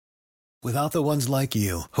Without the ones like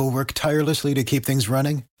you, who work tirelessly to keep things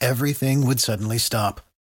running, everything would suddenly stop.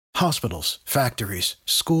 Hospitals, factories,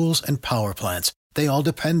 schools, and power plants, they all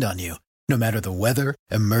depend on you. No matter the weather,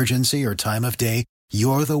 emergency, or time of day,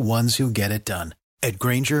 you're the ones who get it done. At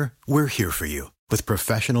Grainger, we're here for you with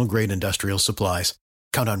professional-grade industrial supplies.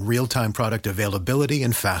 Count on real-time product availability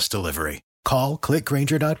and fast delivery. Call, click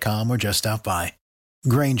Grainger.com, or just stop by.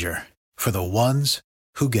 Grainger, for the ones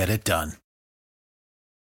who get it done.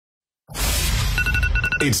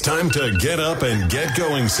 It's time to get up and get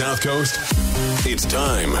going, South Coast. It's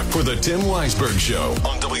time for the Tim Weisberg Show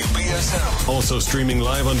on WBSM. Also streaming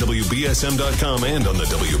live on WBSM.com and on the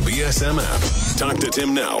WBSM app. Talk to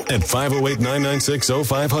Tim now at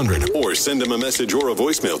 508-996-0500 or send him a message or a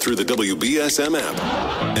voicemail through the WBSM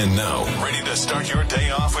app. And now, ready to start your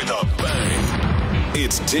day off with a bang.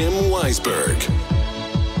 It's Tim Weisberg.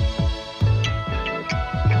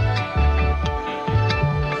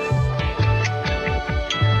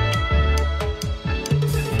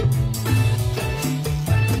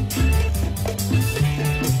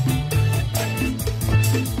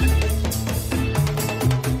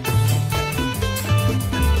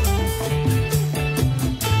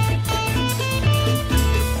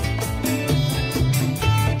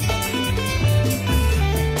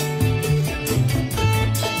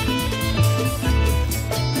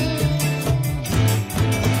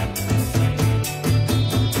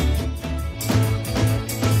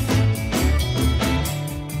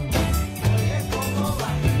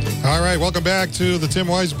 Welcome back to the Tim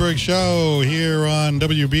Weisberg Show here on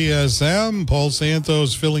WBSM. Paul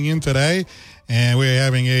Santos filling in today, and we're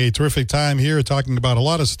having a terrific time here talking about a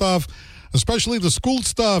lot of stuff, especially the school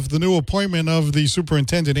stuff, the new appointment of the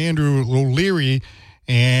superintendent, Andrew O'Leary,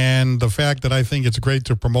 and the fact that I think it's great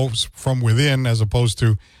to promote from within as opposed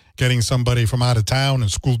to getting somebody from out of town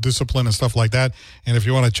and school discipline and stuff like that. And if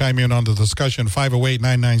you want to chime in on the discussion,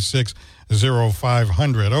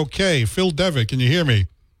 508-996-0500. Okay, Phil Devitt, can you hear me?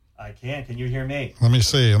 I can. Can you hear me? Let me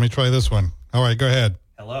see. Let me try this one. All right, go ahead.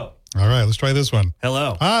 Hello. All right, let's try this one.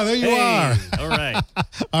 Hello. Ah, there you are. All right.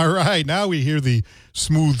 All right, now we hear the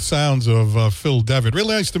smooth sounds of Phil Devitt.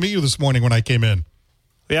 Really nice to meet you this morning when I came in.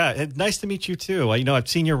 Yeah, nice to meet you too. I've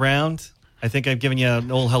seen you around. I think I've given you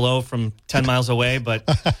an old hello from 10 miles away, but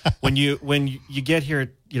when you get here at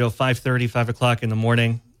 5:30, 5 o'clock in the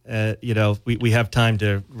morning, we have time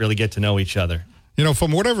to really get to know each other.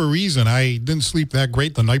 From whatever reason, I didn't sleep that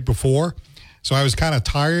great the night before, so I was kind of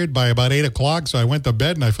tired by about 8 o'clock, so I went to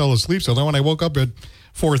bed and I fell asleep. So then when I woke up at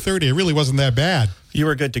 4:30, it really wasn't that bad. You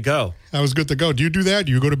were good to go. I was good to go. Do you do that?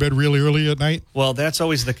 Do you go to bed really early at night? Well, that's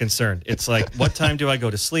always the concern. It's like, what time do I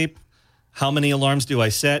go to sleep? How many alarms do I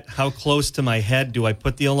set? How close to my head do I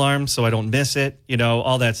put the alarm so I don't miss it?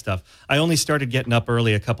 All that stuff. I only started getting up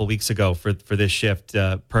early a couple weeks ago for this shift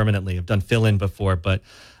permanently. I've done fill-in before, but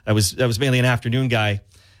I was mainly an afternoon guy,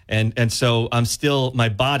 and so my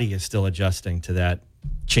body is still adjusting to that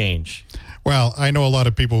change. Well, I know a lot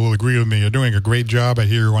of people will agree with me. You're doing a great job. I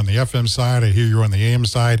hear you on the FM side. I hear you on the AM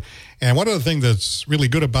side. And one of the things that's really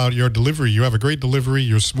good about your delivery, you have a great delivery.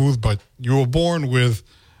 You're smooth, but you were born with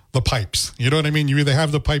the pipes. You know what I mean? You either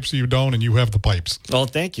have the pipes or you don't, and you have the pipes. Well,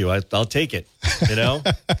 thank you. I'll take it,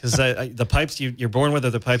 because the pipes you're born with are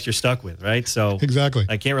the pipes you're stuck with, right? So exactly.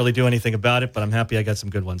 I can't really do anything about it, but I'm happy I got some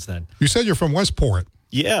good ones then. You said you're from Westport.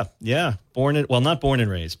 Yeah. Not born and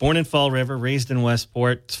raised. Born in Fall River, raised in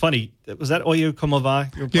Westport. It's funny. Was that Oye Como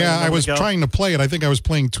Va? Yeah, I was trying to play it. I think I was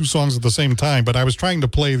playing two songs at the same time, but I was trying to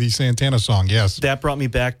play the Santana song, yes. That brought me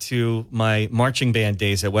back to my marching band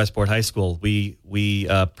days at Westport High School. We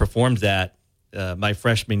performed that my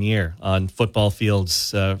freshman year on football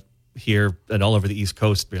fields here and all over the East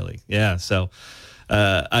Coast, really. Yeah, so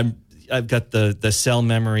I've got the cell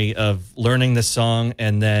memory of learning the song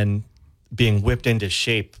and then being whipped into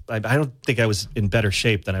shape. I don't think I was in better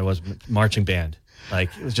shape than I was marching band. Like,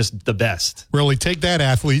 it was just the best. Really, take that,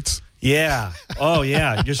 athletes. Yeah. Oh,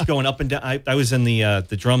 yeah. Just going up and down. I was in the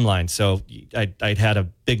drum line, so I'd had a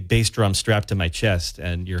big bass drum strapped to my chest,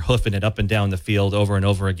 and you're hoofing it up and down the field over and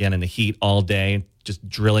over again in the heat all day, just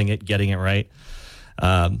drilling it, getting it right.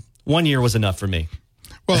 1 year was enough for me.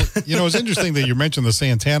 Well, it's interesting that you mentioned the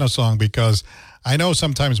Santana song, because I know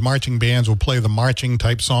sometimes marching bands will play the marching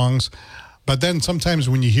type songs, but then sometimes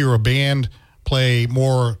when you hear a band play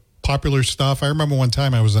more popular stuff, I remember one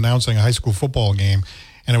time I was announcing a high school football game,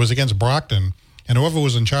 and it was against Brockton, and whoever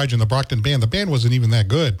was in charge in the Brockton band, the band wasn't even that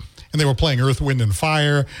good. And they were playing Earth, Wind, and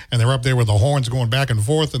Fire, and they're up there with the horns going back and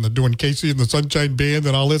forth, and they're doing Casey and the Sunshine Band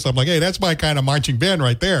and all this. I'm like, hey, that's my kind of marching band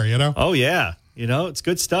right there, Oh, yeah. It's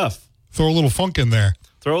good stuff. Throw a little funk in there.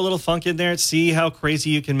 Throw a little funk in there. See how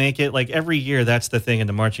crazy you can make it. Like every year, that's the thing in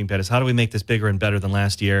the marching band is how do we make this bigger and better than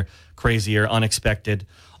last year, crazier, unexpected,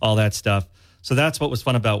 all that stuff. So that's what was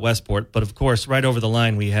fun about Westport. But, of course, right over the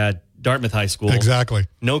line, we had Dartmouth High School. Exactly.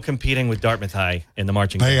 No competing with Dartmouth High in the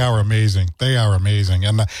marching band. They are amazing. They are amazing.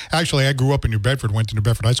 And actually, I grew up in New Bedford, went to New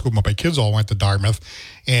Bedford High School, but my kids all went to Dartmouth.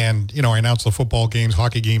 And, I announced the football games,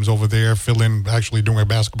 hockey games over there, fill in actually doing a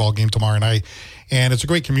basketball game tomorrow night. And it's a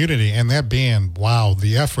great community. And that band, wow,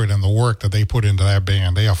 the effort and the work that they put into that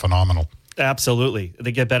band, they are phenomenal. Absolutely.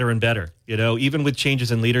 They get better and better, even with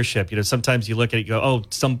changes in leadership. Sometimes you look at it, you go, oh,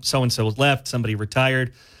 so-and-so left, somebody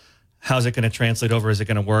retired. How's it going to translate over? Is it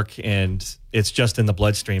going to work? And it's just in the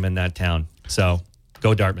bloodstream in that town. So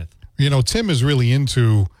go Dartmouth. Tim is really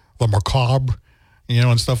into the macabre,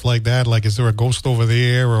 and stuff like that. Like, is there a ghost over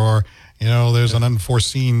there? Or, there's an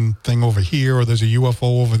unforeseen thing over here, or there's a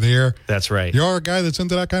UFO over there. That's right. You're a guy that's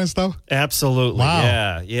into that kind of stuff? Absolutely.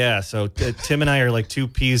 Wow. Yeah. So Tim and I are like two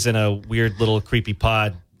peas in a weird little creepy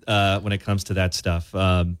pod when it comes to that stuff.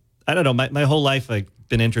 I don't know. My whole life I've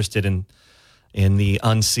been interested in the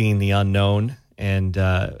unseen, the unknown. And,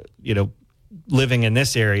 living in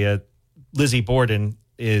this area, Lizzie Borden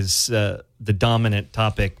is the dominant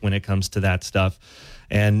topic when it comes to that stuff.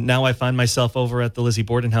 And now I find myself over at the Lizzie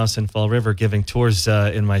Borden House in Fall River giving tours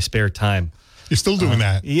in my spare time. You're still doing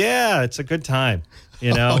that? Yeah, it's a good time,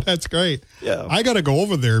 Oh, that's great. Yeah. I got to go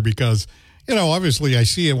over there because, obviously I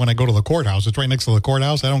see it when I go to the courthouse. It's right next to the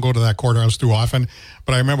courthouse. I don't go to that courthouse too often,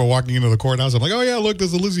 but I remember walking into the courthouse. I'm like, oh, yeah, look,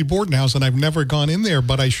 there's a Lizzie Borden house, and I've never gone in there,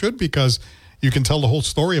 but I should because you can tell the whole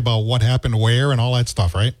story about what happened where and all that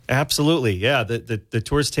stuff, right? Absolutely, yeah. The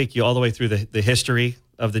tours take you all the way through the history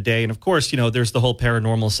of the day. And, of course, there's the whole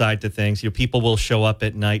paranormal side to things. People will show up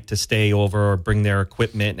at night to stay over or bring their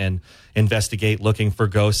equipment and investigate looking for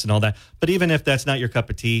ghosts and all that. But even if that's not your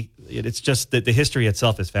cup of tea, it's just that the history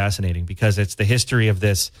itself is fascinating because it's the history of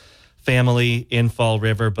this family in Fall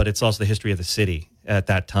River, but it's also the history of the city at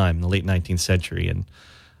that time, in the late 19th century, and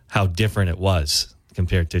how different it was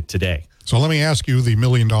compared to today. So let me ask you the $1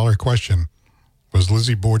 million question. Was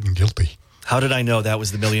Lizzie Borden guilty? How did I know that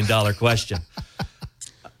was the $1 million question?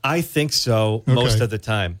 I think so most of the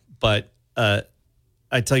time. But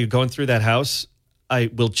I tell you, going through that house, I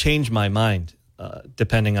will change my mind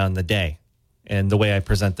depending on the day and the way I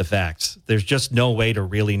present the facts. There's just no way to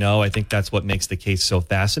really know. I think that's what makes the case so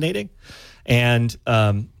fascinating. And,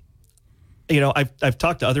 I've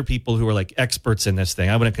talked to other people who are like experts in this thing.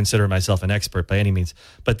 I wouldn't consider myself an expert by any means,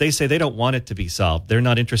 but they say they don't want it to be solved. They're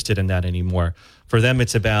not interested in that anymore. For them,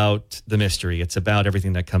 it's about the mystery. It's about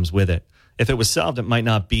everything that comes with it. If it was solved, it might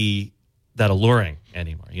not be that alluring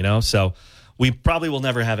anymore, So we probably will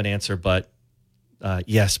never have an answer, but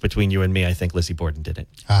yes, between you and me, I think Lizzie Borden did it.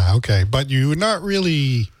 Okay. But you're not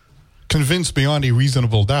really convinced beyond a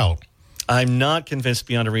reasonable doubt. I'm not convinced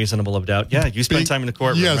beyond a reasonable doubt. Yeah, you spend time in the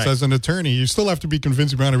courtroom. Yes, right? As an attorney, you still have to be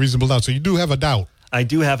convinced beyond a reasonable doubt. So you do have a doubt. I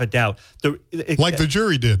do have a doubt. Like the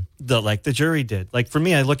jury did. Like the jury did. Like for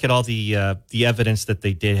me, I look at all the evidence that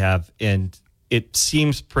they did have, and it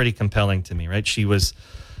seems pretty compelling to me, right? She was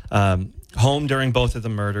home during both of the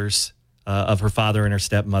murders of her father and her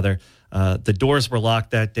stepmother. The doors were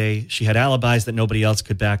locked that day. She had alibis that nobody else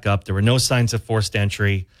could back up. There were no signs of forced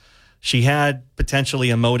entry. She had potentially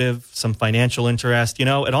a motive, some financial interest.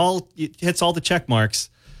 It hits all the check marks,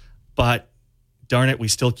 but darn it, we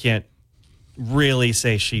still can't really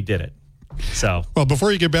say she did it. So, well,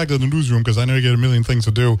 before you get back to the newsroom, because I know you get a million things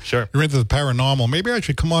to do. Sure. You're into the paranormal. Maybe I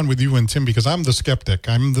should come on with you and Tim because I'm the skeptic.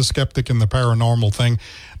 I'm the skeptic in the paranormal thing.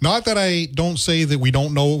 Not that I don't say that we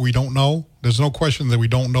don't know what we don't know. There's no question that we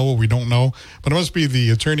don't know what we don't know. But it must be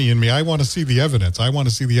the attorney in me. I want to see the evidence. I want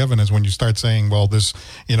to see the evidence when you start saying, well, this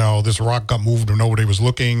rock got moved or nobody was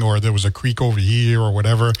looking or there was a creek over here or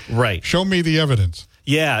whatever. Right. Show me the evidence.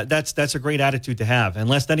 Yeah, that's a great attitude to have.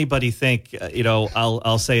 Unless anybody think,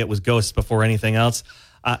 I'll say it was ghosts before anything else.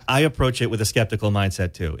 I approach it with a skeptical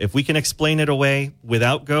mindset too. If we can explain it away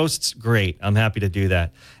without ghosts, great. I'm happy to do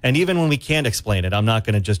that. And even when we can't explain it, I'm not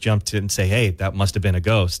going to just jump to and say, hey, that must have been a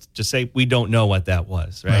ghost. Just say we don't know what that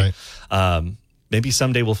was, right? Maybe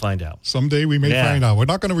someday we'll find out. Someday we may find out. We're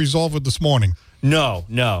not going to resolve it this morning.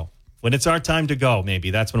 No. When it's our time to go, maybe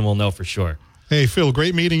that's when we'll know for sure. Hey, Phil,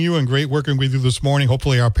 great meeting you and great working with you this morning.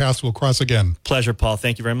 Hopefully our paths will cross again. Pleasure, Paul.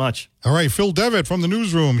 Thank you very much. All right, Phil Devitt from the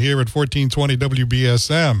newsroom here at 1420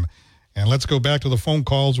 WBSM. And let's go back to the phone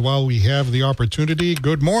calls while we have the opportunity.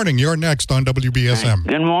 Good morning. You're next on WBSM.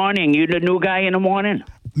 Good morning. You the new guy in the morning?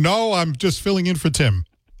 No, I'm just filling in for Tim.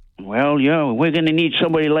 Well, we're going to need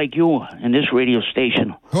somebody like you in this radio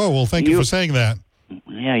station. Oh, well, thank you for saying that.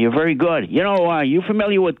 Yeah, you're very good. You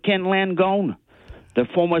familiar with Ken Langone? the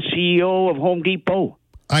former CEO of Home Depot?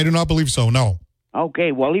 I do not believe so, no.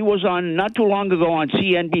 Okay, well, he was on not too long ago on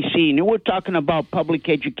CNBC, and they were talking about public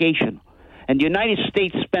education. And the United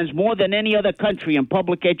States spends more than any other country in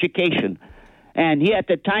public education. And at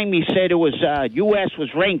the time, he said it was U.S.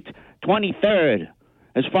 was ranked 23rd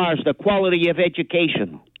as far as the quality of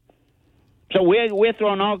education. So we're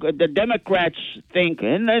throwing all the Democrats think,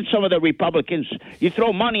 and then some of the Republicans, you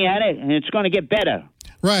throw money at it, and it's going to get better.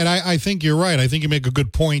 Right. I think you're right. I think you make a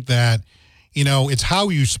good point that, it's how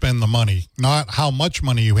you spend the money, not how much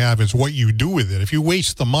money you have. It's what you do with it. If you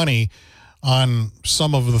waste the money on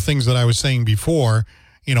some of the things that I was saying before,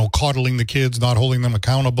 coddling the kids, not holding them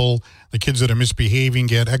accountable, the kids that are misbehaving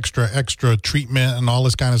get extra treatment and all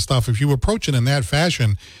this kind of stuff. If you approach it in that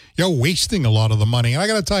fashion, you're wasting a lot of the money. And I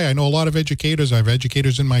got to tell you, I know a lot of educators. I have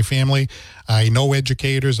educators in my family. I know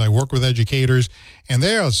educators. I work with educators. And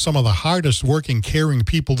they are some of the hardest working, caring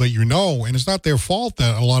people that you know. And it's not their fault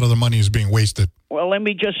that a lot of the money is being wasted. Well, let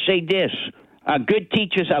me just say this. Good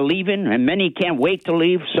teachers are leaving, and many can't wait to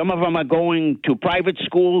leave. Some of them are going to private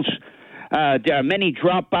schools. There are many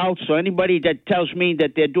dropouts, so anybody that tells me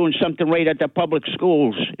that they're doing something right at the public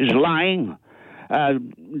schools is lying.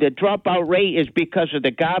 The dropout rate is because of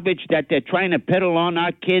the garbage that they're trying to peddle on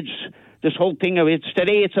our kids. This whole thing of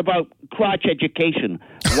today it's about crotch education.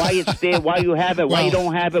 Why it's there, why you have it, why you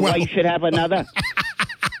don't have it, why you should have another.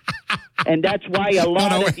 And that's why a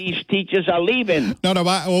lot of these teachers are leaving.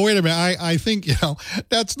 Well, wait a minute. I think,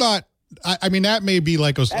 that's not, I mean, that may be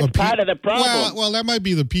like that's part of the problem. Well, that might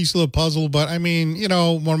be the piece of the puzzle. But, I mean,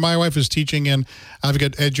 when my wife is teaching and I've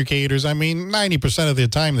got educators, 90% of their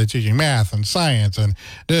time they're teaching math and science and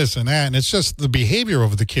this and that. And it's just the behavior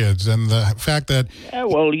of the kids and the fact that... Yeah,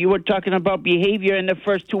 well, you were talking about behavior in the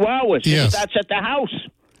first 2 hours. Yes. It starts at the house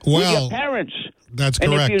with your parents. That's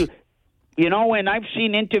correct. And and I've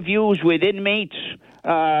seen interviews with inmates.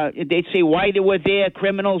 They say why they were there,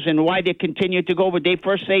 criminals, and why they continued to go. But they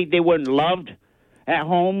first say they weren't loved at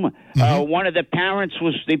home. Mm-hmm. One of the parents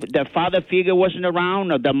was the father figure wasn't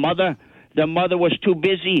around, or the mother was too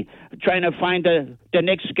busy trying to find the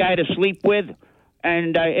next guy to sleep with.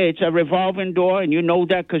 And it's a revolving door, and you know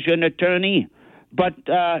that because you're an attorney. But,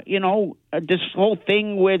 this whole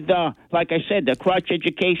thing with, like I said, the crotch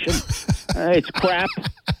education, it's crap.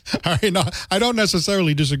 All right, no, I don't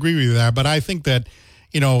necessarily disagree with that, but I think that,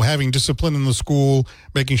 having discipline in the school,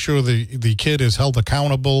 making sure the kid is held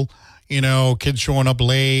accountable, kids showing up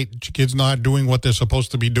late, kids not doing what they're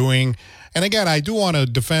supposed to be doing. And again, I do want to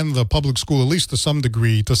defend the public school, at least to some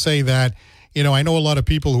degree, to say that, I know a lot of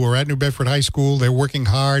people who are at New Bedford High School, they're working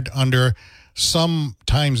hard under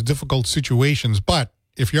sometimes difficult situations. But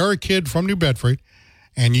if you're a kid from New Bedford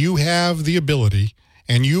and you have the ability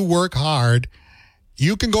and you work hard,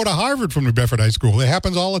 you can go to Harvard from New Bedford High School. It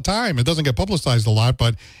happens all the time. It doesn't get publicized a lot,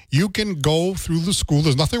 but you can go through the school.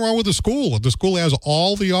 There's nothing wrong with the school. The school has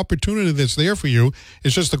all the opportunity that's there for you.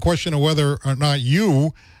 It's just a question of whether or not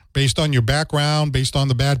you, based on your background, based on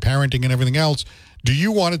the bad parenting and everything else, do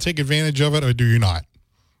you want to take advantage of it or do you not?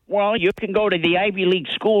 Well, you can go to the Ivy League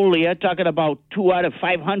school. You're talking about 2 out of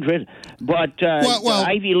 500. But the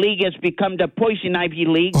Ivy League has become the poison Ivy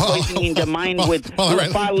League, poisoning the mind with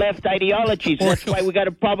far-left ideologies. That's why we got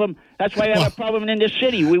a problem. That's why we have a problem in this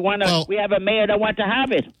city. We have a mayor that wants to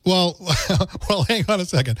have it. Well, hang on a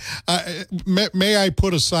second. May I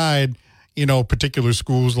put aside, particular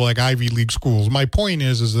schools like Ivy League schools? My point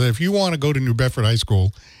is that if you want to go to New Bedford High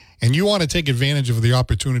School and you want to take advantage of the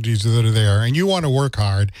opportunities that are there, and you want to work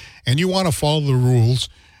hard, and you want to follow the rules,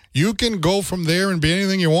 you can go from there and be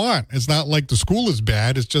anything you want. It's not like the school is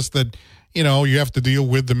bad. It's just that, you have to deal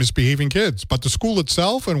with the misbehaving kids. But the school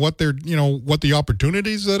itself and what the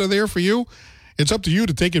opportunities that are there for you, it's up to you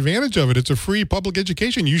to take advantage of it. It's a free public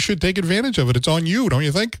education. You should take advantage of it. It's on you, don't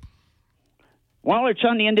you think? Well, it's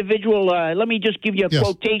on the individual. Let me just give you a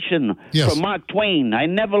quotation from Mark Twain. I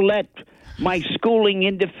never let my schooling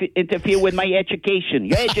interfere with my education.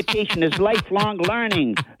 Your education is lifelong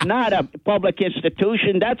learning, not a public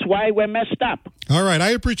institution. That's why we're messed up. All right. I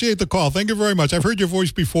appreciate the call. Thank you very much. I've heard your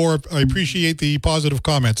voice before. I appreciate the positive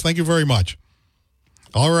comments. Thank you very much.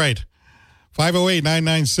 All right.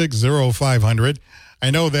 508-996-0500. I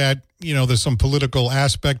know that, there's some political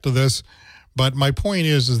aspect to this, but my point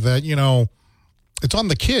is that, it's on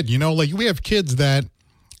the kid. Like we have kids that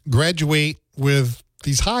graduate with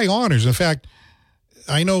these high honors. In fact,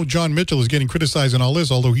 I know John Mitchell is getting criticized in all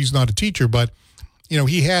this, although he's not a teacher, but,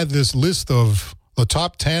 he had this list of the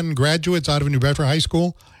top 10 graduates out of New Bedford High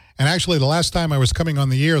School. And actually, the last time I was coming on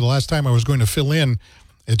the air, the last time I was going to fill in,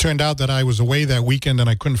 it turned out that I was away that weekend and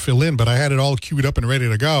I couldn't fill in, but I had it all queued up and ready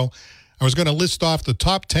to go. I was going to list off the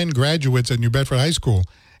top 10 graduates at New Bedford High School.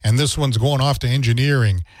 And this one's going off to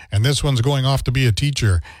engineering, and this one's going off to be a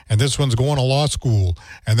teacher, and this one's going to law school,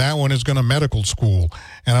 and that one is going to medical school.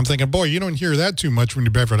 And I'm thinking, boy, you don't hear that too much from New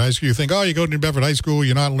Bedford High School. You think, oh, you go to New Bedford High School,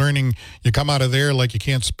 you're not learning, you come out of there like you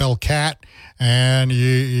can't spell cat, and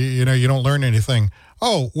you don't learn anything.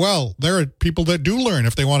 Oh, well, there are people that do learn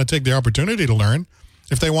if they want to take the opportunity to learn,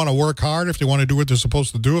 if they want to work hard, if they want to do what they're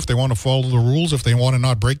supposed to do, if they want to follow the rules, if they want to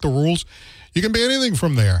not break the rules. You can be anything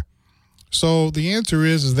from there. So the answer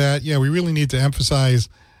is that, yeah, we really need to emphasize,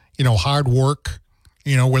 hard work,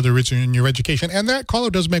 whether it's in your education. And that caller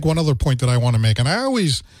does make one other point that I want to make. And I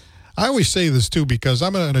always say this, too, because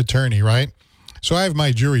I'm an attorney, right? So I have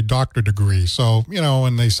my jury doctor degree. So,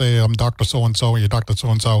 when they say I'm Dr. So-and-so and you're Dr.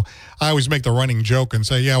 So-and-so, I always make the running joke and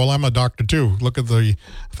say, yeah, well, I'm a doctor, too. Look at the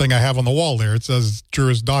thing I have on the wall there. It says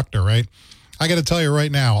Juris Doctor, right? I got to tell you right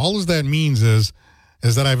now, all that means is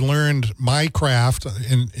that I've learned my craft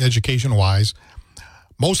in education-wise.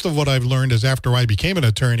 Most of what I've learned is after I became an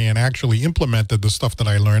attorney and actually implemented the stuff that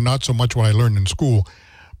I learned, not so much what I learned in school.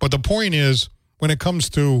 But the point is, when it comes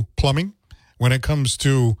to plumbing, when it comes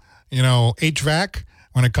to, HVAC,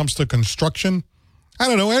 when it comes to construction, I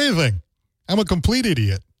don't know anything. I'm a complete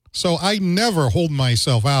idiot. So I never hold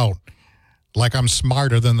myself out like I'm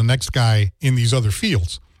smarter than the next guy in these other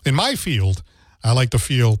fields. In my field, I like to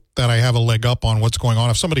feel that I have a leg up on what's going on.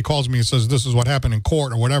 If somebody calls me and says, this is what happened in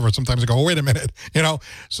court or whatever, sometimes I go, oh, wait a minute,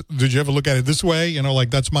 so did you ever look at it this way?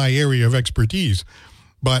 That's my area of expertise.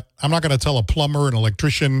 But I'm not going to tell a plumber, an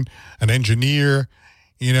electrician, an engineer,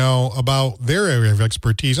 about their area of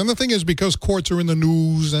expertise. And the thing is, because courts are in the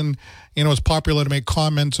news and, it's popular to make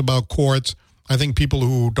comments about courts, I think people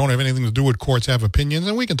who don't have anything to do with courts have opinions,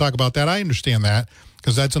 and we can talk about that. I understand that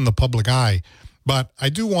because that's in the public eye. But I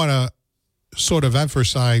do want to sort of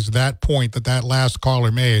emphasize that point that last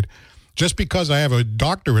caller made. Just because I have a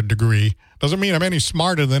doctorate degree doesn't mean I'm any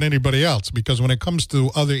smarter than anybody else, because when it comes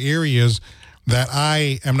to other areas that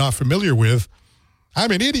I am not familiar with,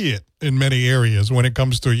 I'm an idiot in many areas when it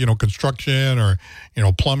comes to, construction or,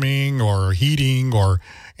 plumbing or heating or,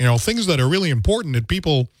 things that are really important that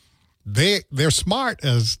people, they're smart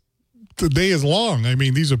as the day is long. I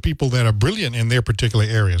mean, these are people that are brilliant in their particular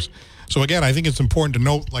areas. So again, I think it's important to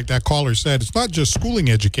note, like that caller said, it's not just schooling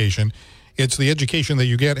education. It's the education that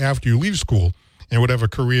you get after you leave school and whatever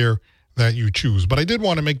career that you choose. But I did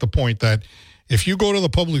want to make the point that if you go to the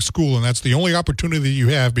public school and that's the only opportunity you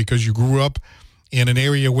have because you grew up in an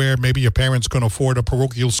area where maybe your parents couldn't afford a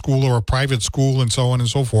parochial school or a private school and so on and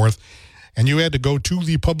so forth, and you had to go to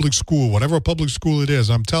the public school, whatever public school it is,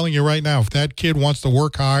 I'm telling you right now, if that kid wants to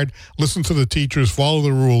work hard, listen to the teachers, follow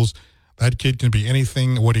the rules, that kid can be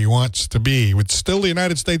anything what he wants to be. It's still the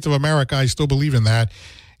United States of America. I still believe in that.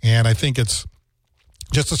 And I think it's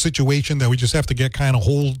just a situation that we just have to get kind of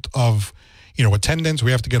hold of, attendance.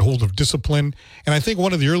 We have to get hold of discipline. And I think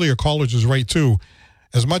one of the earlier callers is right, too.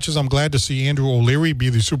 As much as I'm glad to see Andrew O'Leary be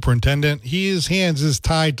the superintendent, his hands is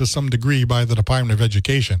tied to some degree by the Department of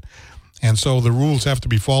Education. And so the rules have to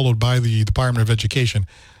be followed by the Department of Education.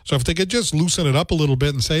 So if they could just loosen it up a little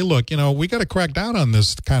bit and say, look, we got to crack down on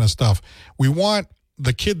this kind of stuff. We want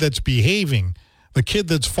the kid that's behaving, the kid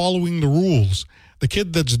that's following the rules, the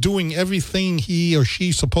kid that's doing everything he or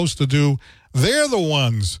she's supposed to do. They're the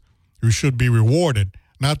ones who should be rewarded,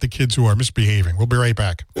 not the kids who are misbehaving. We'll be right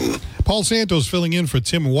back. Paul Santos filling in for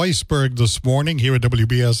Tim Weisberg this morning here at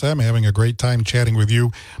WBSM, having a great time chatting with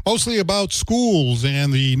you, mostly about schools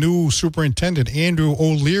and the new superintendent, Andrew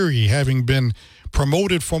O'Leary, having been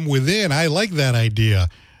promoted from within. I like that idea.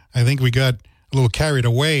 I think we got a little carried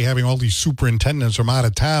away having all these superintendents from out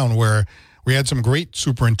of town, where we had some great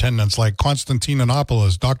superintendents like Constantine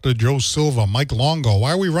Anopoulos, Dr. Joe Silva, Mike Longo.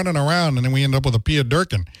 Why are we running around and then we end up with a Pia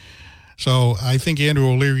Durkin? So I think Andrew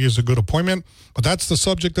O'Leary is a good appointment, but that's the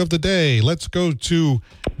subject of the day. Let's go to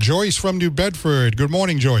Joyce from New Bedford. Good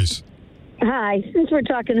morning, Joyce. Hi. Since we're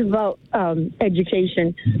talking about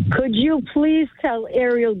education, could you please tell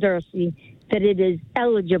Ariel Dorsey that it is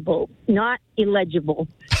eligible, not illegible?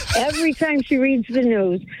 Every time she reads the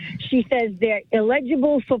news, she says they're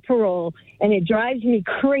eligible for parole, and it drives me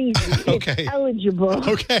crazy. Okay. It's eligible.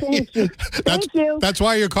 Okay. Thank you. Thank you. That's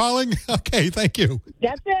why you're calling? Okay, thank you.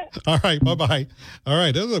 That's it. All right, bye-bye. All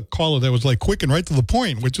right, there's a caller that was quick and right to the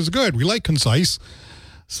point, which is good. We like concise.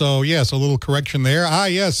 So, yes, a little correction there.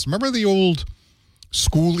 Yes, remember the old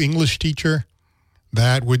school English teacher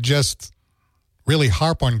that would just really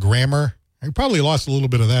harp on grammar? I probably lost a little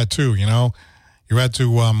bit of that too, You had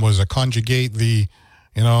to conjugate the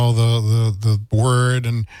word,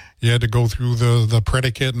 and you had to go through the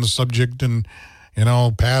predicate and the subject, and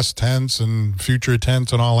past tense and future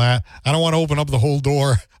tense and all that. I don't want to open up the whole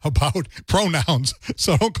door about pronouns,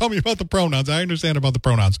 so don't call me about the pronouns. I understand about the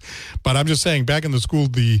pronouns. But I'm just saying, back in the school,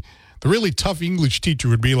 the really tough English teacher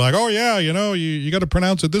would be like, oh, yeah, you got to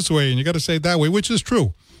pronounce it this way and you got to say it that way, which is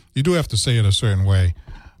true. You do have to say it a certain way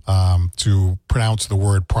to pronounce the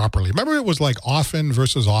word properly. Remember, it was like often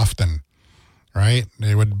versus often, right?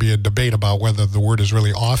 There would be a debate about whether the word is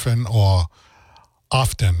really often or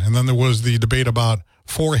often. And then there was the debate about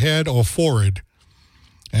forehead or forward.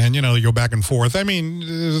 And, you go back and forth. I mean,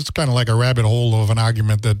 it's kind of like a rabbit hole of an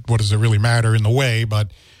argument that what does it really matter in the way,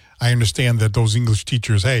 but I understand that those English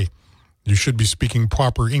teachers, hey, you should be speaking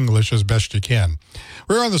proper English as best you can.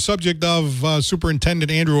 We're on the subject of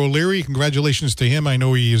Superintendent Andrew O'Leary. Congratulations to him. I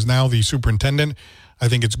know he is now the superintendent. I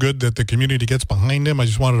think it's good that the community gets behind him. I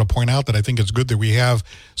just wanted to point out that I think it's good that we have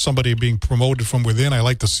somebody being promoted from within. I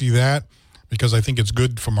like to see that because I think it's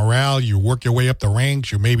good for morale. You work your way up the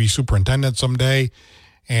ranks. You may be superintendent someday,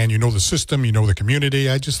 and you know the system, you know the community.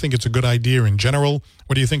 I just think it's a good idea in general.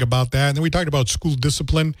 What do you think about that? And then we talked about school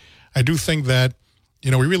discipline. I do think that we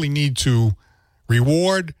really need to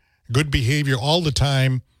reward good behavior all the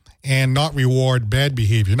time and not reward bad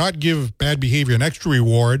behavior. Not give bad behavior an extra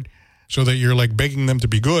reward so that you're like begging them to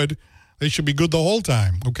be good. They should be good the whole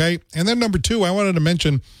time, okay? And then number two, I wanted to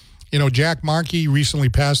mention, Jack Markey recently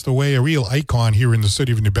passed away, a real icon here in the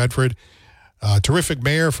city of New Bedford. Terrific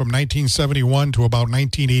mayor from 1971 to about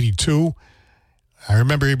 1982. I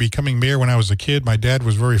remember him becoming mayor when I was a kid. My dad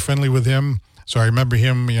was very friendly with him. So I remember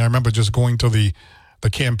him, I remember just going to the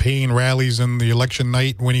campaign rallies and the election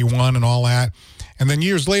night when he won and all that. And then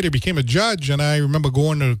years later, he became a judge, and I remember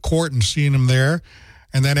going to court and seeing him there.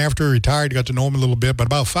 And then after he retired, got to know him a little bit. But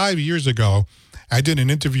about 5 years ago, I did an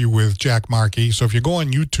interview with Jack Markey. So if you go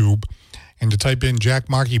on YouTube and you type in Jack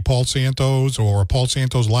Markey, Paul Santos, or Paul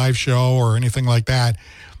Santos live show or anything like that,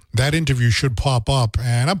 that interview should pop up.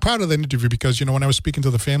 And I'm proud of that interview because, when I was speaking to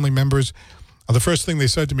the family members, the first thing they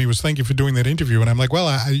said to me was, thank you for doing that interview. And I'm like, well,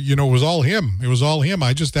 it was all him. It was all him.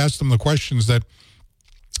 I just asked him the questions that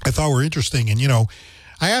I thought were interesting. And,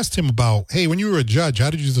 I asked him about, hey, when you were a judge,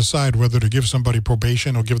 how did you decide whether to give somebody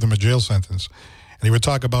probation or give them a jail sentence? And he would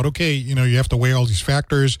talk about, okay, you have to weigh all these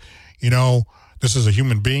factors. This is a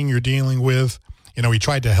human being you're dealing with. He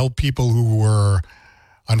tried to help people who were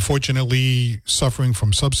unfortunately suffering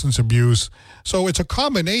from substance abuse. So it's a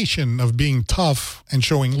combination of being tough and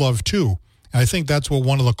showing love, too. And I think that's what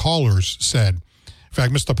one of the callers said. In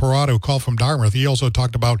fact, Mr. Parada, who called from Dartmouth, he also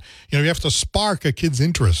talked about, you have to spark a kid's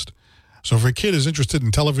interest. So if a kid is interested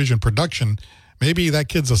in television production, maybe that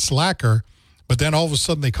kid's a slacker, but then all of a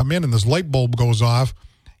sudden they come in and this light bulb goes off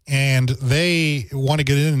and they want to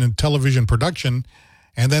get in television production,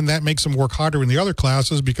 and then that makes them work harder in the other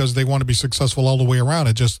classes because they want to be successful all the way around.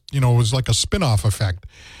 It just, it was like a spin-off effect.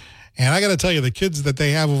 And I got to tell you, the kids that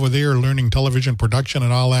they have over there learning television production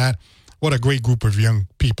and all that, what a great group of young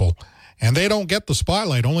people. And they don't get the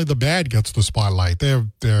spotlight. Only the bad gets the spotlight. They're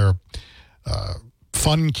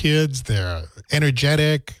fun kids. They're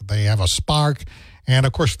energetic. They have a spark. And,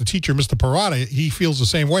 of course, the teacher, Mr. Parada, he feels the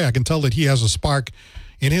same way. I can tell that he has a spark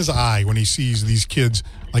in his eye when he sees these kids.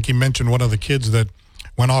 Like he mentioned, one of the kids that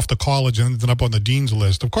went off to college and ended up on the dean's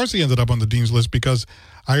list. Of course he ended up on the dean's list because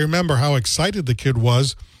I remember how excited the kid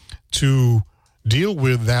was to deal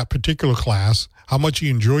with that particular class, how much he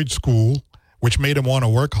enjoyed school, which made him want to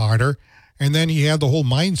work harder. And then he had the whole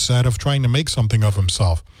mindset of trying to make something of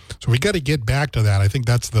himself. So we got to get back to that. I think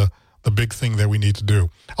that's the big thing that we need to do.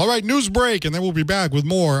 All right, news break, and then we'll be back with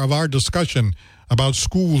more of our discussion about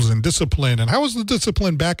schools and discipline. And how was the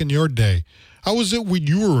discipline back in your day? How was it when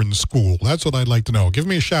you were in school? That's what I'd like to know. Give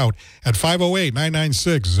me a shout at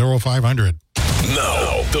 508-996-0500.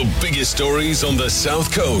 Now, the biggest stories on the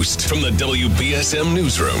South Coast from the WBSM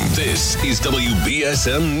Newsroom. This is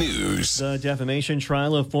WBSM News. The defamation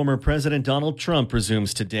trial of former President Donald Trump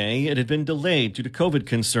resumes today. It had been delayed due to COVID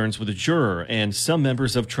concerns with a juror and some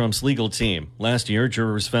members of Trump's legal team. Last year,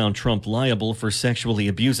 jurors found Trump liable for sexually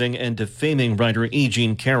abusing and defaming writer E.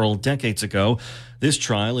 Jean Carroll decades ago. This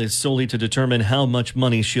trial is solely to determine how much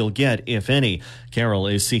money she'll get, if any. Carroll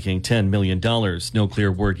is seeking $10 million. No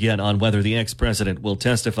clear word yet on whether the ex-president will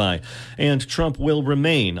testify. And Trump will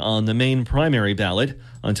remain on the main primary ballot.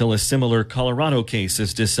 until a similar Colorado case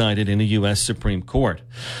is decided in the U.S. Supreme Court.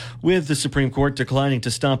 With the Supreme Court declining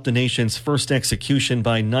to stop the nation's first execution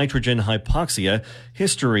by nitrogen hypoxia,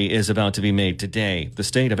 history is about to be made today. The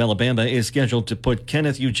state of Alabama is scheduled to put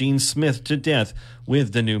Kenneth Eugene Smith to death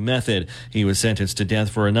with the new method. He was sentenced to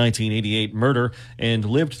death for a 1988 murder and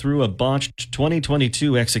lived through a botched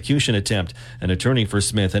 2022 execution attempt. An attorney for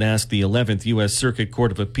Smith had asked the 11th U.S. Circuit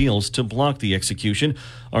Court of Appeals to block the execution,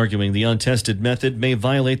 arguing the untested method may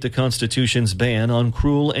violate the Constitution's ban on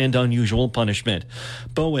cruel and unusual punishment.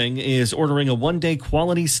 Boeing is ordering a one-day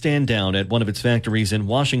quality stand-down at one of its factories in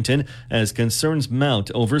Washington as concerns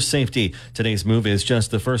mount over safety. Today's move is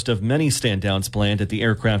just the first of many stand-downs planned at the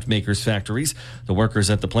aircraft makers' factories. The workers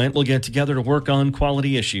at the plant will get together to work on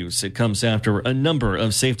quality issues. It comes after a number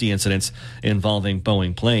of safety incidents involving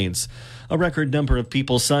Boeing planes. A record number of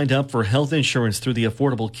people signed up for health insurance through the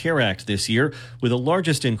Affordable Care Act this year, with the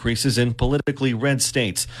largest increases in politically red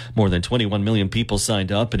states. More than 21 million people signed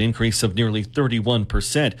up, an increase of nearly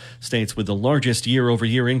 31%. States with the largest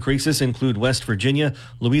year-over-year increases include West Virginia,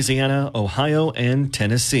 Louisiana, Ohio, and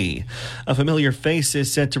Tennessee. A familiar face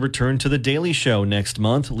is set to return to The Daily Show next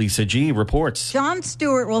month. Lisa G. reports. Jon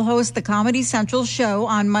Stewart will host the Comedy Central show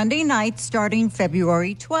on Monday night starting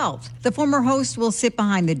February 12th. The former host will sit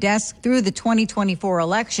behind the desk through the 2024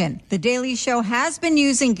 election. The Daily Show has been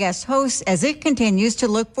using guest hosts as it continues to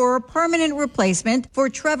look for a permanent replacement for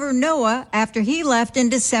Trevor Noah after he left in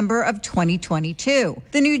December of 2022.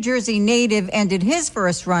 The New Jersey native ended his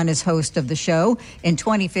first run as host of the show in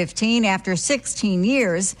 2015 after 16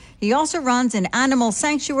 years. He also runs an animal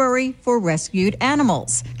sanctuary for rescued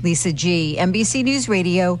animals. Lisa G., NBC News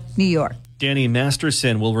Radio, New York. Danny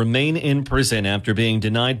Masterson will remain in prison after being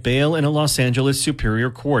denied bail in a Los Angeles Superior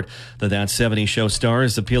Court. The That 70 Show star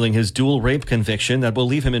is appealing his dual rape conviction that will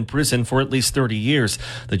leave him in prison for at least 30 years.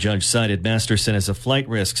 The judge cited Masterson as a flight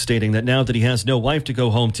risk, stating that now that he has no wife to go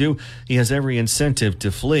home to, he has every incentive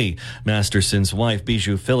to flee. Masterson's wife,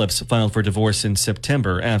 Bijou Phillips, filed for divorce in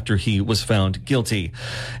September after he was found guilty.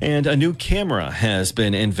 And a new camera has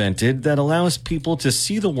been invented that allows people to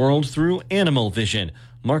see the world through animal vision.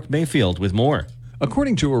 Mark Mayfield with more.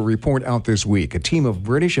 According to a report out this week, a team of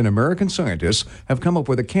British and American scientists have come up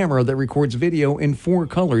with a camera that records video in 4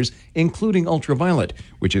 colors, including ultraviolet,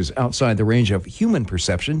 which is outside the range of human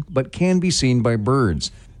perception but can be seen by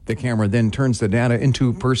birds. The camera then turns the data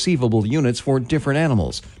into perceivable units for different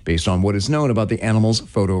animals, based on what is known about the animal's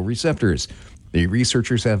photoreceptors. The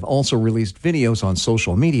researchers have also released videos on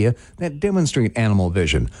social media that demonstrate animal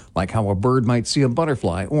vision, like how a bird might see a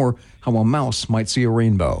butterfly or how a mouse might see a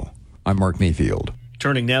rainbow. I'm Mark Mayfield.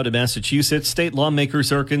 Turning now to Massachusetts, state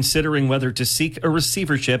lawmakers are considering whether to seek a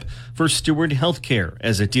receivership for Steward Health Care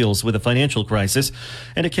as it deals with a financial crisis,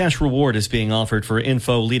 and a cash reward is being offered for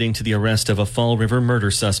info leading to the arrest of a Fall River murder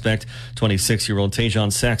suspect. 26-year-old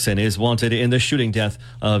Tajon Saxon is wanted in the shooting death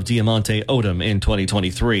of Diamante Odom in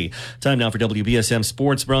 2023. Time now for WBSM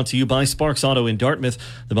Sports, brought to you by Sparks Auto in Dartmouth.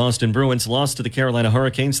 The Boston Bruins lost to the Carolina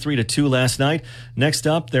Hurricanes 3-2 last night. Next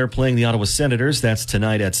up, they're playing the Ottawa Senators. That's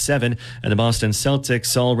tonight at 7, and the Boston Celtics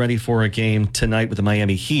all ready for a game tonight with the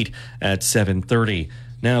Miami Heat at 7:30.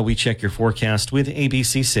 Now we check your forecast with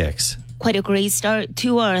ABC6. Quite a great start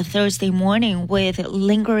to our Thursday morning with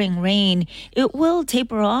lingering rain. It will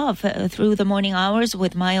taper off through the morning hours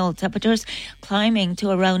with mild temperatures climbing to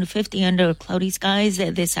around 50 under cloudy skies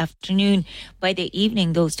this afternoon. By the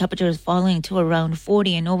evening, those temperatures falling to around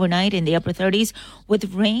 40 and overnight in the upper 30s,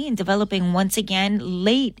 with rain developing once again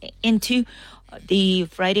late into the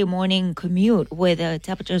Friday morning commute, with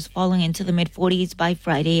temperatures falling into the mid-40s by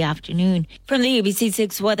Friday afternoon. From the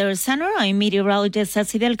ABC6 Weather Center, I'm meteorologist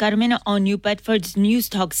Ceci Del Carmen on New Bedford's News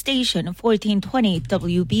Talk Station, 1420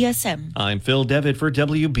 WBSM. I'm Phil Devitt for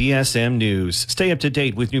WBSM News. Stay up to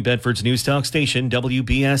date with New Bedford's News Talk Station,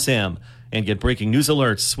 WBSM, and get breaking news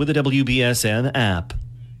alerts with the WBSM app.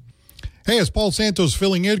 Hey, it's Paul Santos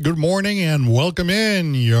filling in. Good morning and welcome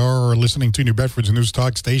in. You're listening to New Bedford's News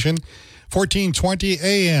Talk Station, 1420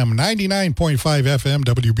 AM, 99.5 FM,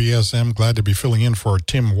 WBSM. Glad to be filling in for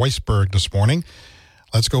Tim Weisberg this morning.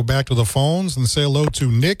 Let's go back to the phones and say hello to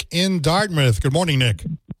Nick in Dartmouth. Good morning, Nick.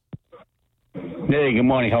 Hey, good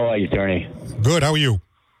morning. How are you, Tony? Good. How are you?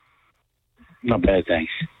 Not bad,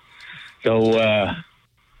 thanks. So,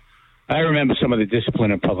 I remember some of the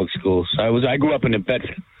discipline in public schools. I grew up in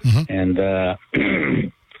Bedford, and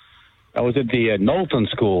I was at the Knowlton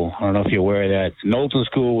School. I don't know if you're aware of that. Knowlton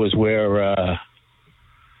School was where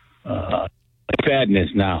Fadden is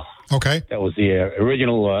now. Okay. That was the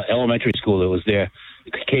original elementary school that was there,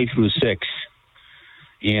 K through 6.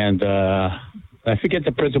 And I forget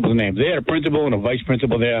the principal's name. They had a principal and a vice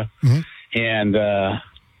principal there. And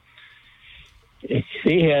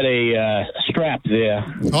He had a strap there.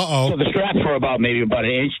 Uh-oh. So the straps were about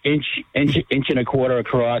an inch and a quarter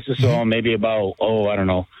across, or so, maybe about 8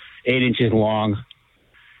 inches long.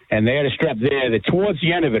 And they had a strap there that towards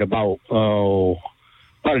the end of it, about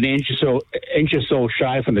an inch or so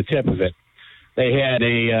shy from the tip of it, they had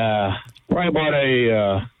probably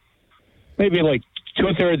about maybe like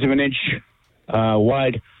 2/3 of an inch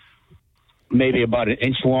wide, maybe about an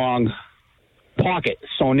inch long pocket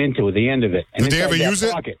sewn into at the end of it. And did they ever use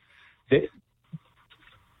pocket,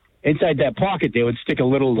 inside that pocket, they would stick a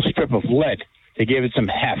little strip of lead to give it some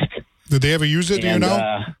heft. Did they ever use it? Do you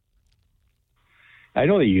know? I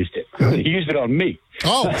know they used it. They used it on me.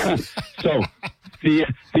 Oh. So the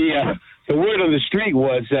word on the street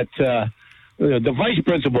was that the vice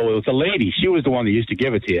principal was a lady. She was the one that used to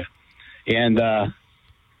give it to you. And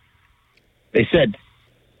they said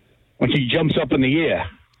when she jumps up in the air,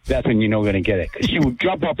 that's when you know you're going to get it. Because she would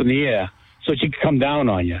jump up in the air so she could come down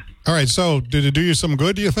on you. All right, so did it do you some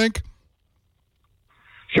good, do you think?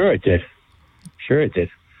 Sure it did.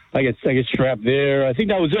 I get strapped there. I think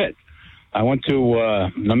that was it. I went to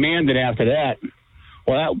Mandan after that.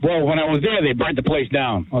 Well, when I was there, they burnt the place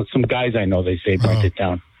down. Well, some guys I know, they say burnt it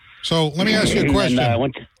down. So let me ask you a question.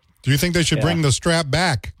 Do you think they should bring the strap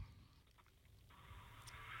back?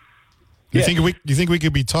 Do you think we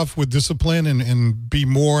could be tough with discipline and be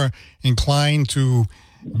more inclined to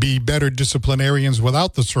be better disciplinarians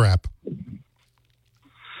without the strap?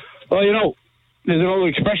 Well, there's an old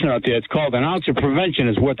expression out there. It's called an ounce of prevention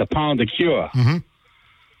is worth a pound of cure. Mm-hmm.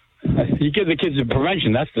 You give the kids the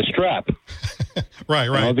prevention, that's the strap. Right.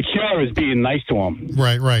 The cure is being nice to them.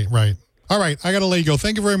 Right. All right, I got to let you go.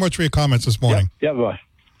 Thank you very much for your comments this morning. Yeah, bye.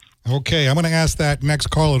 Okay, I'm going to ask that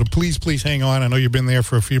next caller to please hang on. I know you've been there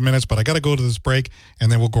for a few minutes, but I got to go to this break,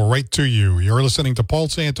 and then we'll go right to you. You're listening to Paul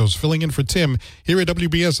Santos, filling in for Tim here at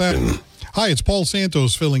WBSM. Hi, it's Paul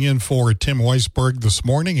Santos filling in for Tim Weisberg this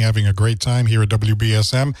morning, having a great time here at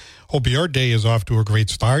WBSM. Hope your day is off to a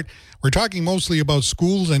great start. We're talking mostly about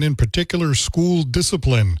schools and in particular school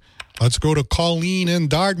discipline. Let's go to Colleen in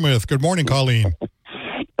Dartmouth. Good morning, Colleen.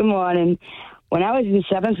 Good morning. When I was in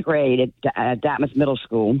 7th grade at Dartmouth Middle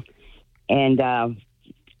School, and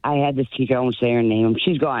I had this teacher, I won't say her name.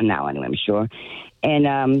 She's gone now anyway, I'm sure.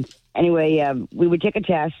 And we would take a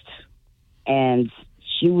test, and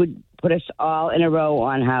she would put us all in a row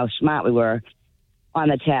on how smart we were on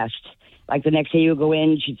the test. Like the next day you would go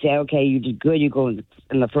in, she'd say, okay, you did good, you go in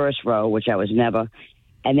the first row, which I was never.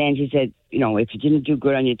 And then she said, if you didn't do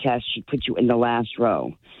good on your test, she'd put you in the last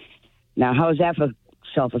row. Now, how is that for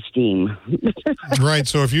self-esteem? Right,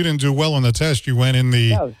 so if you didn't do well on the test, you went in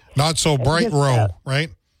the not-so-bright row, right?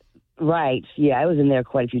 Right, yeah, I was in there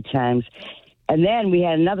quite a few times. And then we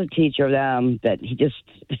had another teacher that he just,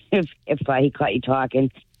 if he caught you talking,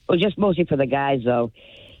 it was just mostly for the guys, though.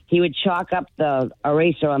 He would chalk up the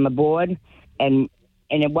eraser on the board, and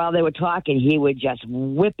then while they were talking, he would just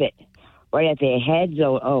whip it right at their heads. It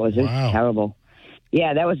was terrible.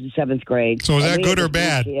 Yeah, that was in 7th grade. So was that good or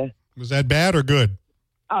bad? Was that bad or good?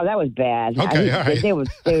 Oh, that was bad. Okay, all right. They were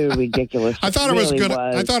ridiculous. I thought I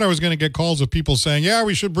was going to get calls of people saying, "Yeah,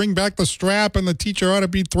 we should bring back the strap, and the teacher ought to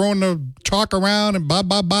be throwing the chalk around and blah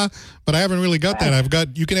blah blah." But I haven't really got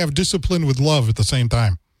that. You can have discipline with love at the same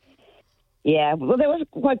time. Yeah, well, there was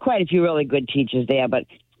quite a few really good teachers there, but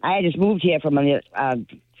I had just moved here from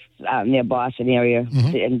near Boston area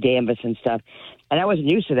in Danvers and stuff, and I wasn't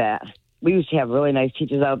used to that. We used to have really nice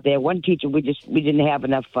teachers out there. One teacher, we didn't have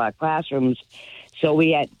enough classrooms. So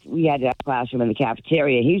we had a classroom in the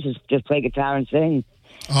cafeteria. He used to just play guitar and sing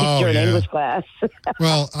during English class.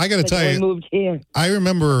 Well, I got to tell you, we moved here. I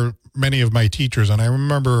remember many of my teachers, and I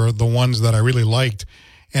remember the ones that I really liked,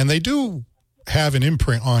 and they do have an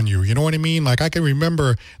imprint on you. You know what I mean? Like I can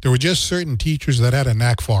remember there were just certain teachers that had a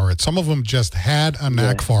knack for it. Some of them just had a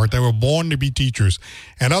knack for it. They were born to be teachers.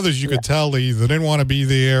 And others you could tell they either didn't want to be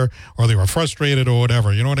there or they were frustrated or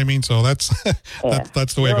whatever. You know what I mean? So that's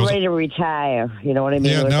that's the way it goes. They're ready to retire. You know what I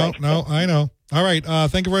mean? Yeah, no, I know. All right.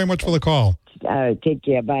 Thank you very much for the call. Take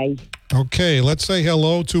care. Bye. Okay, let's say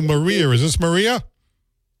hello to Maria. Is this Maria?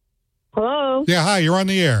 Hello. Yeah, hi. You're on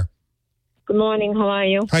the air. Good morning. How are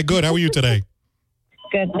you? Hi, good. How are you today?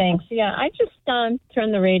 Good, thanks. Yeah, I just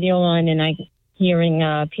turned the radio on and I'm hearing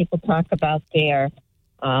people talk about their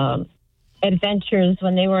adventures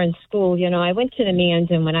when they were in school. I went to the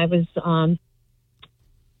Mandan when I was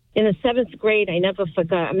in the 7th grade. I never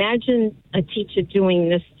forgot. Imagine a teacher doing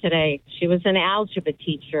this today. She was an algebra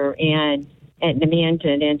teacher at the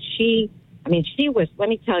Mandan, and she was, let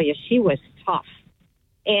me tell you, she was tough.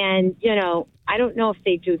 And, I don't know if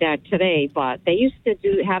they do that today, but they used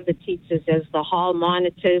to have the teachers as the hall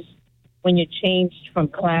monitors, when you changed from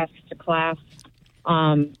class to class.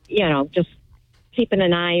 Just keeping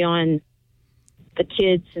an eye on the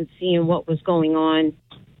kids and seeing what was going on,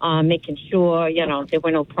 making sure, there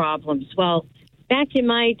were no problems. Well, back in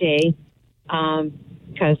my day,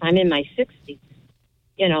 because I'm in my 60s,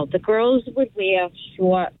 the girls would wear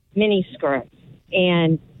short mini skirts.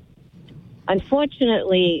 And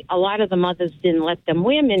unfortunately, a lot of the mothers didn't let them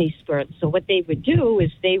wear mini skirts. So what they would do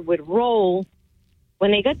is they would roll.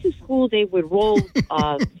 When they got to school, they would roll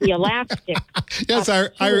the elastic. Yes,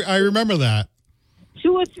 I remember that.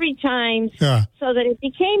 2 or 3 times so that it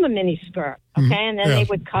became a mini skirt, okay? And then they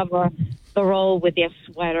would cover the roll with their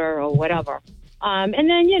sweater or whatever. And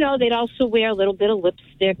then, they'd also wear a little bit of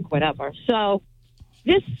lipstick, whatever. So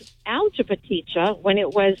this algebra teacher, when it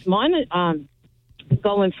was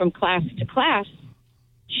going from class to class,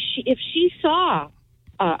 if she saw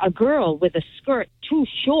a girl with a skirt too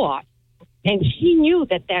short, and she knew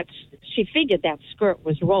she figured that skirt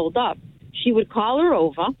was rolled up, she would call her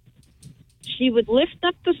over. She would lift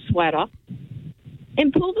up the sweater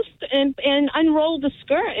and pull and unroll the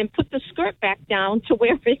skirt and put the skirt back down to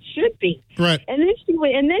where it should be. Right. And then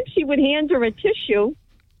she would hand her a tissue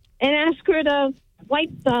and ask her to wipe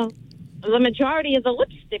the majority of the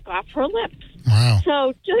lipstick off her lips. Wow.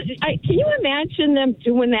 So can you imagine them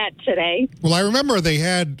doing that today? Well, I remember they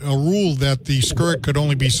had a rule that the skirt could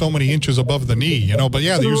only be so many inches above the knee, but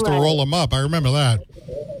yeah, they used to roll them up. I remember that.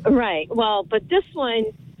 Right. Well, but this one,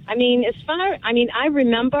 I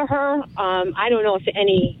remember her. I don't know if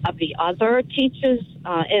any of the other teachers,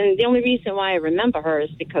 and the only reason why I remember her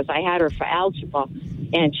is because I had her for algebra,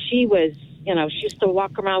 and she was, she used to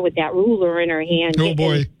walk around with that ruler in her hand. Oh,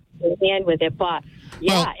 boy. Hand with it, but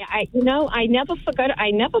yeah, I never forgot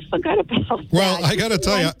about. Well, that. I got to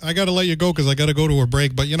tell you, I got to let you go because I got to go to a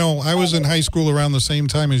break. But I was in high school around the same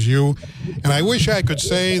time as you, and I wish I could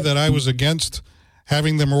say that I was against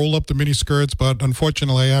having them roll up the mini skirts, but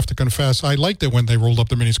unfortunately, I have to confess, I liked it when they rolled up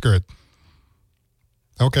the mini skirt.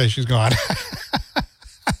 Okay, she's gone.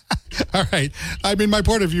 All right. My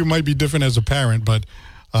point of view might be different as a parent, but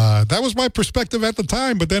that was my perspective at the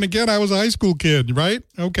time. But then again, I was a high school kid, right?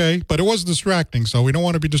 Okay. But it was distracting, so we don't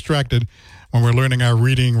want to be distracted when we're learning our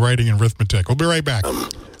reading, writing, and arithmetic. We'll be right back.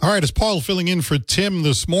 All right, it's Paul filling in for Tim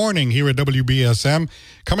this morning here at WBSM.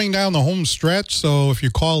 Coming down the home stretch, so if you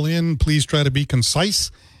call in, please try to be concise,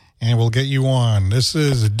 and we'll get you on. This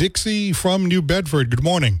is Dixie from New Bedford. Good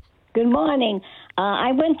morning. Good morning.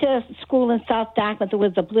 I went to school in South Dartmouth. It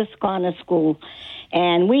was the Bliss Corner School.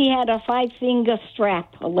 And we had a 5-finger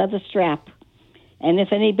strap, a leather strap. And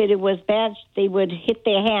if anybody was bad, they would hit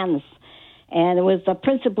their hands. And it was the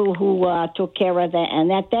principal who took care of that. And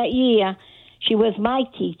that year, she was my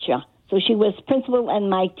teacher. So she was principal and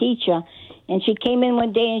my teacher. And she came in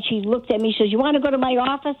one day and she looked at me. She says, "You want to go to my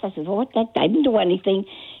office?" I said, "What? I didn't do anything."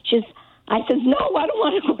 I said, "No, I don't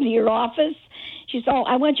want to go to your office." She said, "Oh,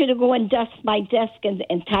 I want you to go and dust my desk and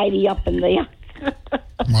tidy up in there."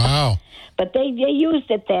 Wow. But they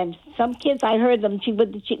used it then. Some kids, I heard them,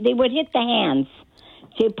 they would hit the hands.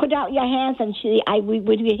 She'd put out your hands, and we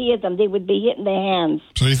would hear them. They would be hitting their hands.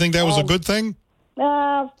 So you think that was a good thing?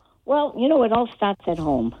 Well, it all starts at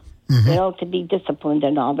home. Mm-hmm. To be disciplined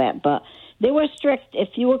and all that. But they were strict. If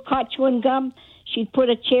you were caught chewing gum, she'd put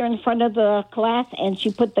a chair in front of the class, and she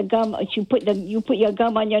put the gum. You put your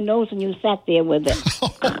gum on your nose, and you sat there with it.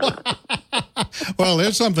 Well,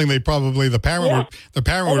 there's something the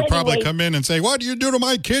parent would probably come in and say, "What do you do to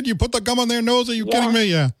my kid? You put the gum on their nose? Are you kidding me?"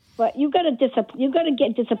 Yeah. But you got to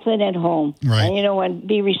get discipline at home, right? And, and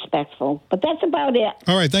be respectful. But that's about it.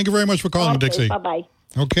 All right. Thank you very much for calling, Dixie. Bye-bye.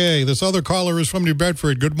 Okay. This other caller is from New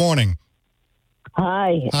Bedford. Good morning.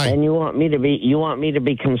 Hi. And you want me to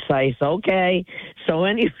be concise? Okay. So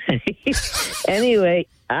anyway,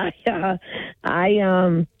 I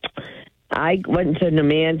went to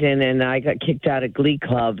Nemandan and I got kicked out of Glee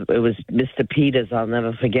Club. It was Mr. Peters, I'll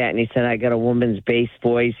never forget. And he said, "I got a woman's bass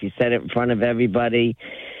voice." He said it in front of everybody.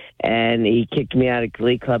 And he kicked me out of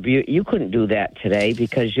Glee Club. You couldn't do that today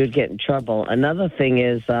because you'd get in trouble. Another thing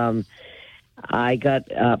is I got,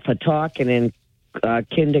 for talking in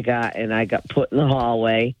kindergarten, I got put in the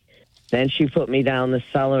hallway. Then she put me down the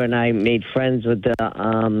cellar and I made friends with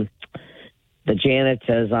the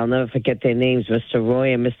janitors. I'll never forget their names, Mr.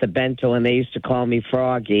 Roy and Mr. Bento, and they used to call me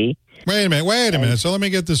Froggy. Wait a minute. So let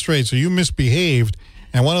me get this straight. So you misbehaved,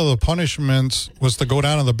 and one of the punishments was to go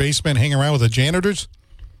down in the basement and hang around with the janitors?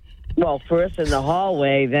 Well, first in the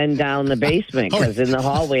hallway, then down the basement, because in the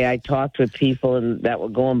hallway I talked with people that were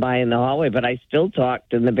going by in the hallway, but I still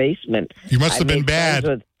talked in the basement. You must have been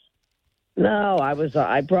bad. No,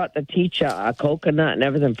 I brought the teacher a coconut and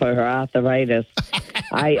everything for her arthritis.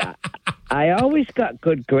 I always got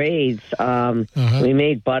good grades. We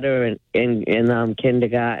made butter in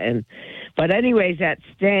kindergarten. But anyways, that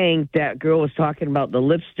stank, that girl was talking about the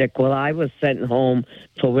lipstick. Well, I was sent home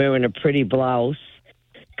for wearing a pretty blouse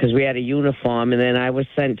because we had a uniform, and then I was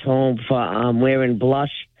sent home for wearing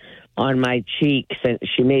blush on my cheeks, and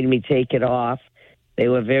she made me take it off. They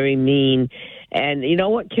were very mean. And you know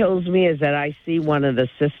what kills me is that I see one of the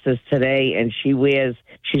sisters today, and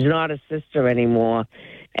she's not a sister anymore,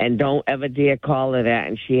 and don't ever dare call her that.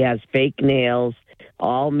 And she has fake nails,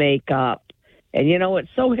 all makeup. And, it's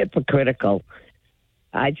so hypocritical.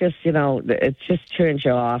 I just, it just turns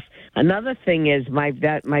you off. Another thing is my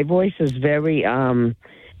voice is very,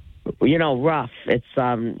 rough. It's,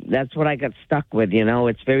 that's what I got stuck with,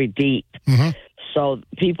 it's very deep. Mm-hmm. So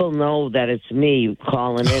people know that it's me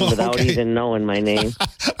calling in without even knowing my name. All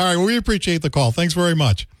right, well, we appreciate the call. Thanks very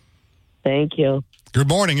much. Thank you. Good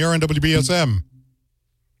morning. You're on WBSM.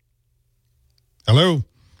 Hello.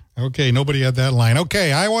 Okay, nobody had that line.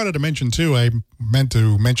 Okay, I wanted to mention, too, I meant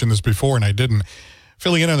to mention this before and I didn't.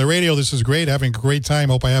 Filling in on the radio, this is great. Having a great time.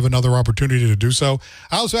 Hope I have another opportunity to do so.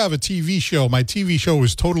 I also have a TV show. My TV show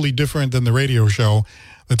is totally different than the radio show.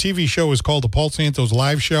 The TV show is called The Paul Santos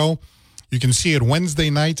Live Show. You can see it Wednesday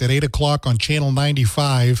nights at 8 o'clock on Channel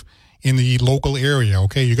 95 in the local area.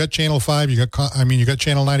 Okay, you got Channel 5, you got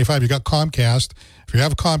Channel 95, you got Comcast. If you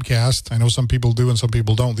have Comcast, I know some people do and some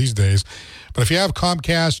people don't these days, but if you have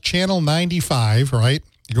Comcast, Channel 95, right,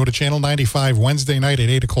 you go to Channel 95 Wednesday night at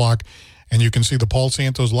 8 o'clock, and you can see the Paul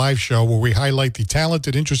Santos Live Show where we highlight the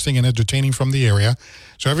talented, interesting, and entertaining from the area.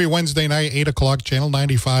 So every Wednesday night, 8 o'clock, Channel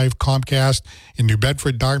 95, Comcast in New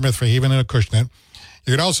Bedford, Dartmouth, Fairhaven, and Acushnet.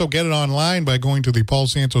 You can also get it online by going to the Paul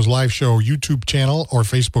Santos Live Show YouTube channel or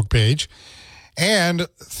Facebook page. And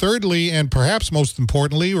thirdly, and perhaps most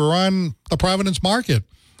importantly, we're on the Providence Market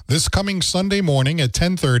this coming Sunday morning at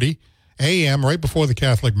 10:30 a.m., right before the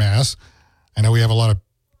Catholic Mass. I know we have a lot of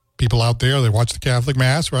people out there that watch the Catholic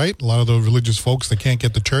Mass, right? A lot of those religious folks that can't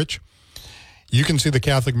get to church. You can see the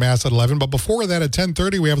Catholic Mass at 11. But before that, at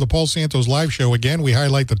 10:30, we have the Paul Santos Live Show. Again, we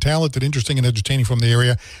highlight the talented, interesting, and entertaining from the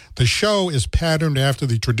area. The show is patterned after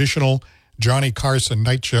the traditional Johnny Carson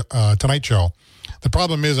Tonight Show. The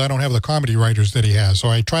problem is I don't have the comedy writers that he has, so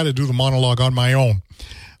I try to do the monologue on my own.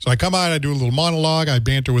 So I come out, I do a little monologue, I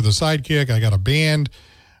banter with a sidekick. I got a band,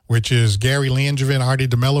 which is Gary Langevin, Artie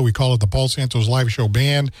DeMello. We call it the Paul Santos Live Show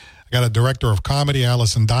Band. I got a director of comedy,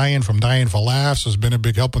 Allison Dyan from Dyan for Laughs, has been a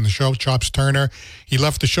big help in the show. Chops Turner, he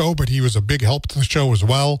left the show, but he was a big help to the show as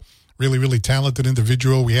well. Really, really talented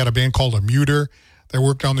individual. We had a band called A Muter that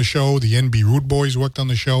worked on the show. The NB Rude Boys worked on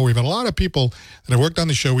the show. We've had a lot of people that have worked on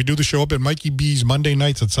the show. We do the show up at Mikey B's Monday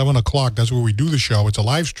nights at 7 o'clock. That's where we do the show. It's a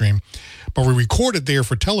live stream, but we record it there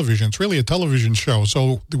for television. It's really a television show.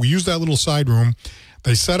 So we use that little side room.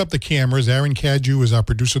 They set up the cameras. Aaron Cadieux is our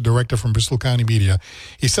producer-director from Bristol County Media.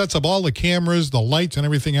 He sets up all the cameras, the lights, and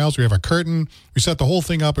everything else. We have a curtain. We set the whole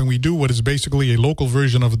thing up, and we do what is basically a local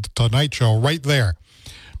version of the Tonight Show right there.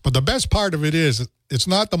 But the best part of it is it's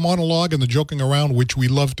not the monologue and the joking around, which we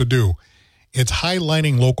love to do. It's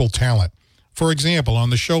highlighting local talent. For example, on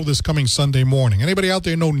the show this coming Sunday morning, anybody out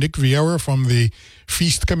there know Nick Vieira from the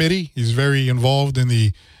Feast Committee? He's very involved in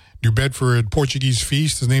the New Bedford Portuguese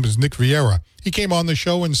Feast. His name is Nick Vieira. He came on the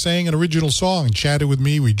show and sang an original song and chatted with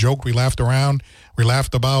me. We joked, we laughed around. We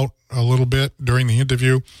laughed about a little bit during the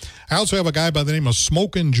interview. I also have a guy by the name of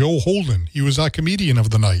Smokin' Joe Holden. He was our comedian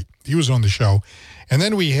of the night. He was on the show. And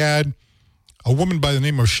then we had a woman by the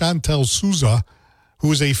name of Chantel Souza,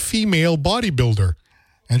 who is a female bodybuilder.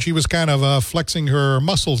 And she was kind of flexing her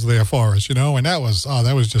muscles there for us, and that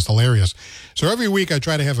was just hilarious. So every week I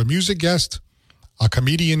try to have a music guest, a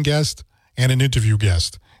comedian guest, and an interview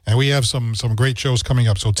guest. And we have some great shows coming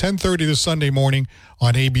up. So 10:30 this Sunday morning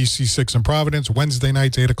on ABC6 in Providence. Wednesday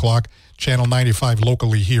nights, 8 o'clock, Channel 95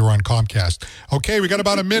 locally here on Comcast. Okay, we got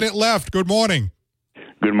about a minute left. Good morning.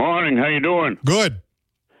 Good morning. How you doing? Good.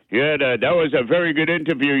 Yeah, that was a very good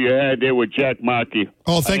interview you had there with Jack Markey.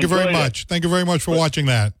 Oh, thank you very much. Thank you very much for watching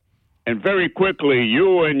that. And very quickly,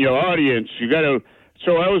 you and your audience, you got to...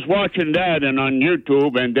 So I was watching that and on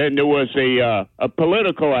YouTube, and then there was a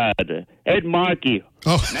political ad. Ed Markey,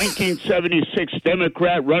 1976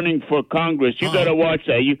 Democrat running for Congress. You got to watch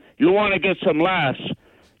that. You want to get some laughs.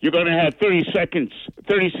 You're going to have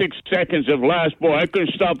 36 seconds of laughs. Boy, I couldn't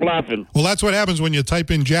stop laughing. Well, that's what happens when you type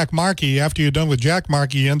in Jack Markey. After you're done with Jack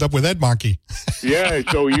Markey, you end up with Ed Markey. Yeah,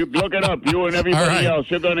 so you look it up. You and everybody else,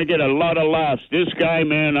 you're going to get a lot of laughs. This guy,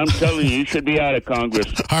 man, I'm telling you, he should be out of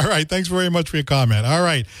Congress. All right. Thanks very much for your comment. All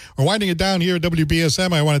right. We're winding it down here at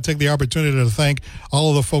WBSM. I want to take the opportunity to thank all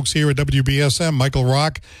of the folks here at WBSM, Michael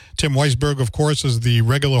Rock, Tim Weisberg, of course, is the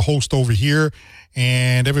regular host over here,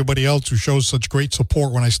 and everybody else who shows such great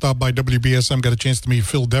support. When I stopped by WBSM, got a chance to meet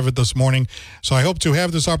Phil Devitt this morning. So I hope to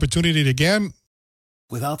have this opportunity again.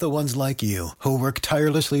 Without the ones like you, who work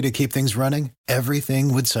tirelessly to keep things running,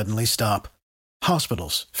 everything would suddenly stop.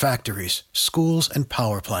 Hospitals, factories, schools, and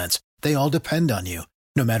power plants, they all depend on you.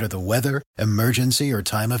 No matter the weather, emergency, or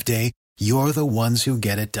time of day, you're the ones who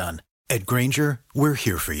get it done. At Grainger, we're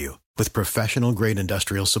here for you with professional-grade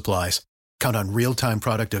industrial supplies. Count on real-time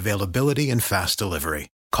product availability and fast delivery.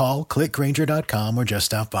 Call, click Grainger.com, or just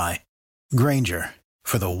stop by. Grainger,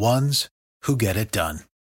 for the ones who get it done.